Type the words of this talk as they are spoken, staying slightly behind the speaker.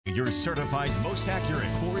Your certified most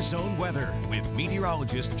accurate 4-zone weather with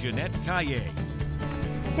meteorologist Jeanette Caillet.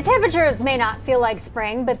 The temperatures may not feel like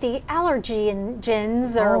spring, but the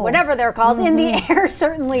allergens, or whatever they're called, in the air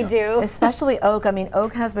certainly do. Especially oak. I mean,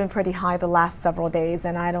 oak has been pretty high the last several days,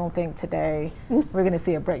 and I don't think today we're going to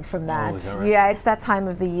see a break from that. Oh, is that right? Yeah, it's that time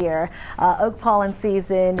of the year. Oak pollen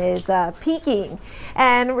season is peaking,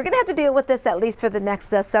 and we're going to have to deal with this at least for the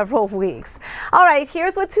next several weeks. All right,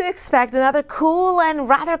 here's what to expect. Another cool and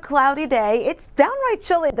rather cloudy day. It's downright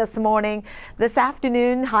chilly this morning. This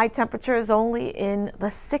afternoon, high temperatures only in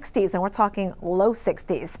the 60s, and we're talking low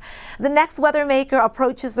 60s. The next weather maker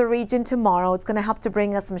approaches the region tomorrow. It's going to help to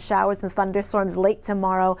bring us some showers and thunderstorms late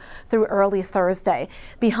tomorrow through early Thursday.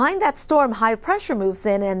 Behind that storm, high pressure moves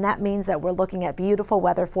in, and that means that we're looking at beautiful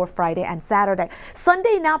weather for Friday and Saturday.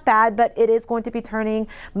 Sunday, not bad, but it is going to be turning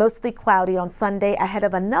mostly cloudy on Sunday ahead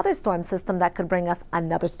of another storm system that could bring us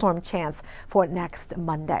another storm chance for next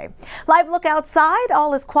Monday. Live look outside.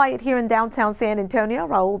 All is quiet here in downtown San Antonio.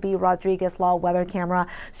 Raul B. Rodriguez Law Weather Camera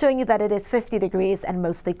showing you that it is 50 degrees and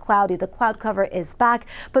mostly cloudy. The cloud cover is back,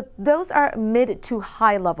 but those are mid to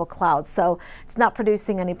high level clouds, so it's not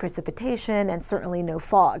producing any precipitation and certainly no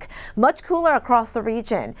fog. Much cooler across the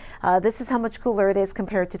region. This is how much cooler it is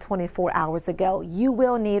compared to 24 hours ago. You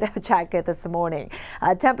will need a jacket this morning.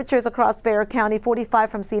 Temperatures across Bexar County: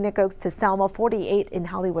 45 from Scenic Oaks to Selma, 48 in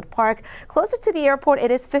Hollywood Park. Closer to the airport,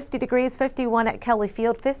 it is 50 degrees, 51 at Kelly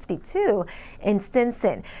Field, 52 in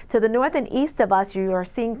Stinson. To the north and east of us, you are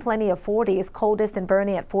seeing plenty of 40s, coldest in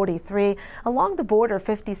Bernie at 43. Along the border,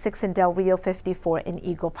 56 in Del Rio, 54 in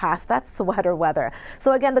Eagle Pass. That's sweater weather.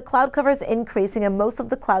 So again, the cloud cover is increasing, and most of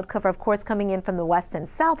the cloud cover, of course, coming in from the west and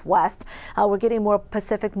southwest. We're getting more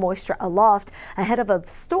Pacific moisture aloft ahead of a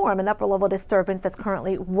storm, an upper level disturbance that's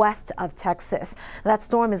currently west of Texas. That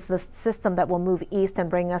storm is the system that will move east and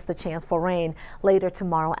bring us the chance for rain later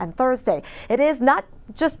tomorrow and Thursday. It is not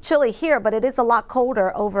just chilly here, but it is a lot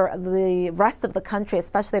colder over the rest of the country,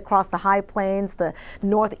 especially across the high plains, the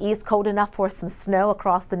northeast, cold enough for some snow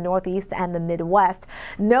across the northeast and the Midwest.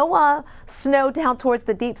 No snow down towards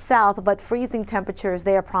the deep south, but freezing temperatures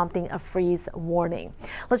there, prompting a freeze warning.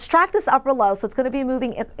 Let's track this upper low. So it's going to be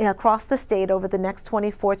moving across the state over the next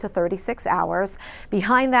 24 to 36 hours.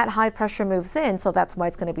 Behind that, high pressure moves in, so that's why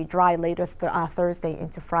it's going to be dry later Thursday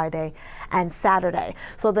into Friday and Saturday.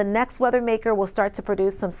 So the next weather maker will start to produce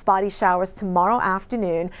some spotty showers tomorrow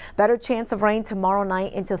afternoon. Better chance of rain tomorrow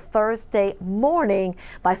night into Thursday morning.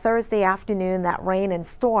 By Thursday afternoon, that rain and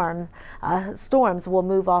storms will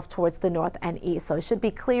move off towards the north and east. So it should be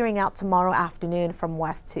clearing out tomorrow afternoon from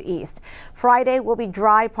west to east. Friday will be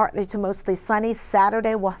dry, partly to mostly sunny.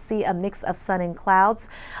 Saturday we'll see a mix of sun and clouds.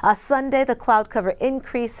 Sunday the cloud cover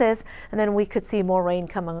increases, and then we could see more rain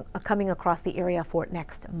coming across the area for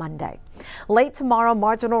next Monday. Late tomorrow,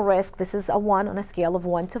 marginal risk. This is a 1 on a scale of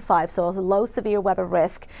 1 to 5, so a low severe weather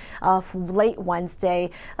risk. Late Wednesday,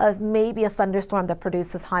 maybe a thunderstorm that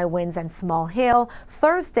produces high winds and small hail.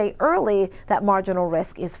 Thursday early, that marginal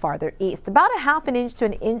risk is farther east. About a ½ an inch to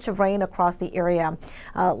an inch of rain across the area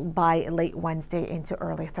by late Wednesday into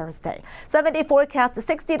early Thursday. 7-day forecast to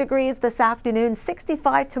 60 degrees this afternoon,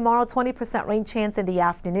 65 tomorrow, 20% rain chance in the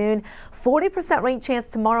afternoon, 40% rain chance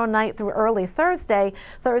tomorrow night through early Thursday.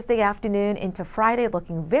 Thursday afternoon into Friday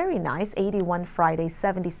looking very nice, 81 Friday,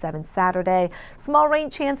 77 Saturday. Small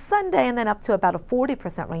rain chance Sunday, and then up to about a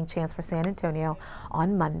 40% rain chance for San Antonio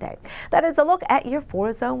on Monday. That is a look at your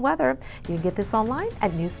 4-zone weather. You can get this online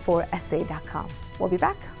at news4sa.com. We'll be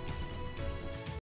back